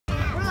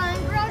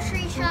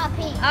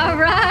shopping. All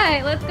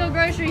right, let's go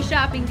grocery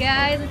shopping,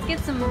 guys. Let's get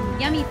some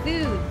yummy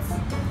foods.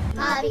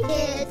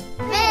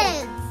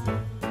 HobbyKidsVids.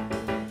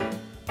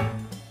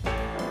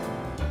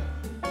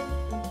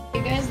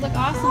 You guys look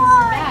awesome with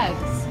your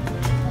bags.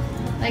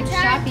 Like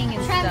shopping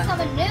and Trying stuff.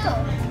 something new.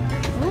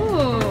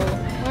 Ooh,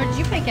 what did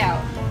you pick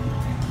out?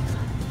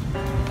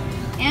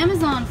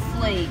 Amazon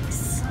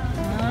flakes.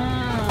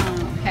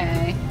 Oh,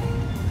 okay.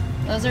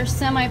 Those are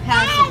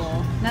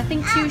semi-passable.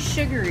 Nothing too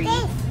sugary.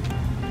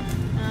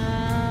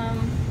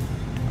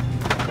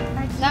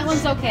 That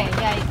one's okay.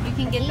 Yeah, you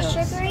can get those.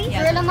 Sugary?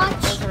 Yeah, Really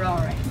much? those are all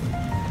right.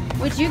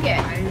 What'd you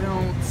get? I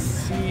don't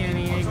see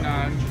any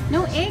eggnog.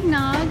 No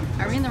eggnog.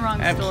 Are we in the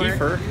wrong I have store?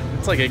 kefir.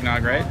 It's like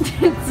eggnog, right?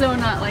 It's so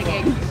not like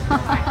eggnog.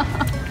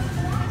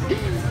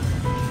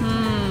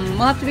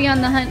 We'll have to be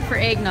on the hunt for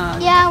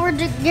eggnog. Yeah,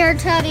 you're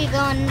totally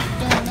going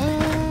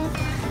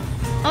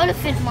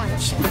elephant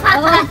munch.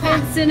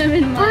 Elephant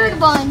cinnamon munch. Bird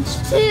bunch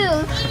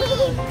too.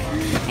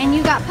 And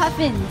you got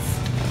puffins.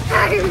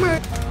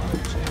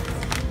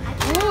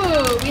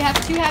 Ooh, we have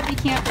two happy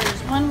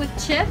campers. One with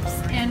chips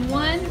and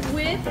one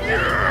with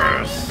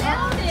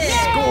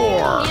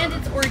Score! And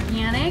it's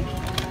organic.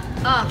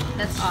 Oh,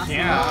 that's awesome.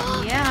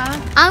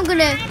 Yeah. I'm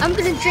gonna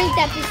drink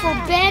that before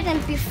bed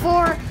and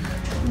before.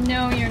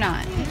 No, you're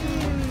not.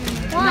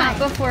 Why? Not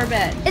before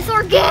bed. It's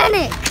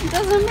organic. It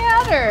doesn't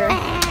matter.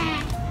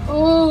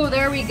 Oh,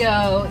 there we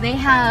go. They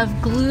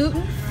have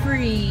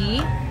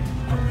gluten-free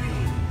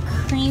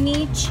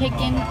creamy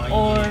chicken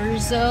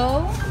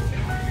orzo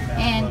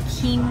and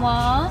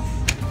quinoa.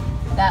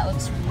 That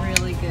looks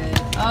really good.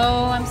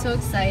 Oh, I'm so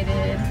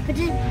excited. Put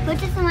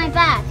this in my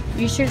bag.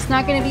 You sure it's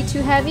not going to be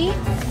too heavy?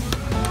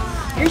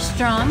 You're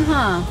strong,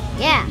 huh?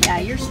 Yeah. Yeah,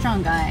 you're a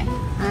strong guy.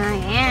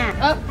 Yeah.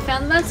 Oh,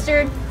 found the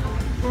mustard.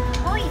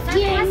 Oh, you found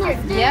the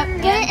mustard. Yep.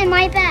 Put it in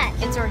my bag.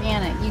 It's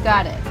organic. You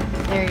got it.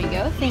 There you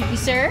go. Thank you,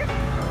 sir.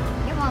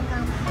 You're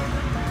welcome.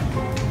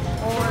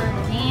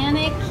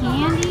 Organic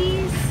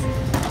candies.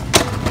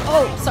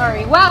 Oh,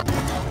 sorry. Wow.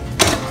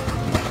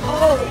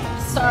 Oh,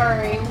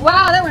 sorry.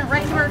 Wow, that went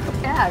right into our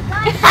bag.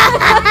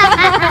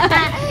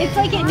 It's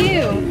like it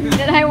knew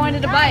that I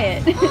wanted to buy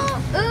it. Ooh,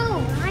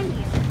 behind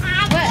you.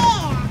 What?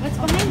 What's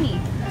behind me?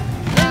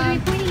 What are we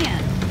pointing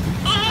at?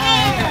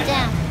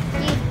 Down.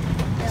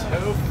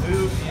 Tofu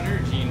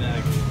energy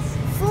nuggets.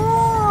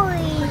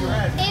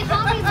 Hey,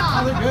 Hobby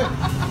Oh, they're good.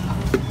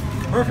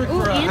 Perfect Ooh,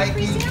 for and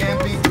hiking, free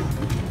camping.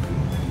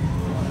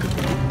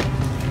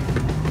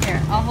 Here,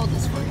 I'll hold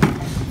this for you.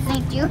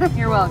 Thank you.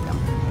 You're welcome.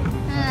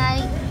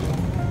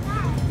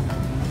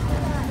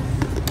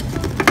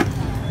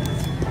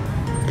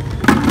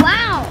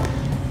 Wow.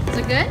 Is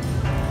it good?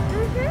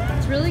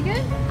 It's really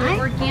good. They're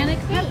organic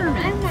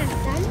peppermint. I'm not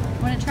done.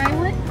 Want to try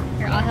one?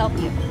 Here, I'll help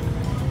you.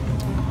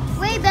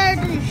 Way better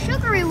than the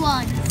sugary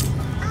ones.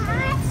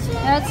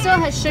 No, it still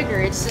has sugar.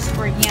 It's just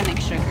organic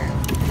sugar.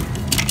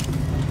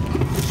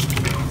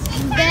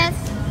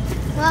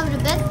 One of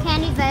the best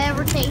candies I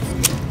ever tasted.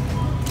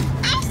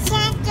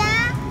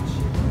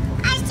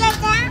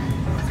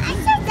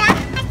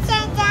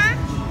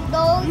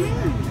 Those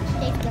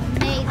taste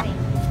amazing.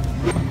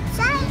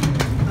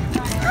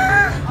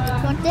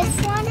 Want this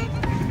one?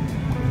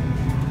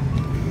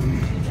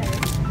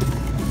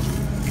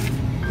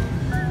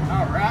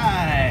 All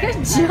right.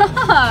 Good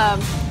job.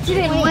 You did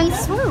it in one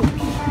swoop.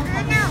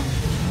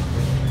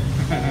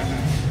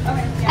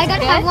 I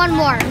gotta have one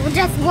more.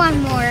 Just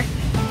one more.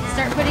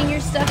 Start putting your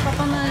stuff up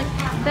on the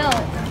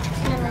belt.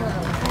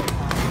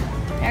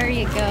 There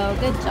you go.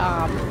 Good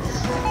job.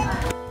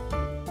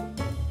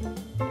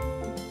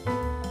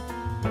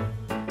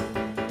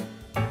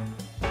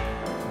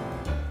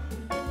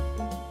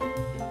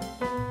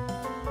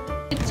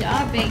 Good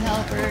job, big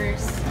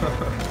helpers.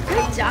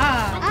 Good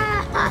job.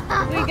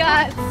 We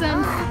got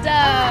some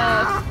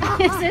stuff.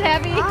 Is it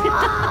heavy?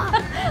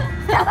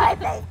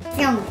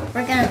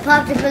 We're gonna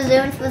pop the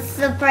balloons with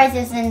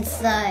surprises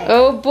inside.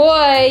 Oh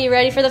boy, you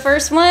ready for the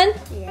first one?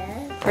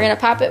 Yeah. We're gonna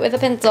pop it with a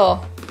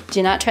pencil.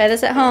 Do not try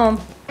this at home.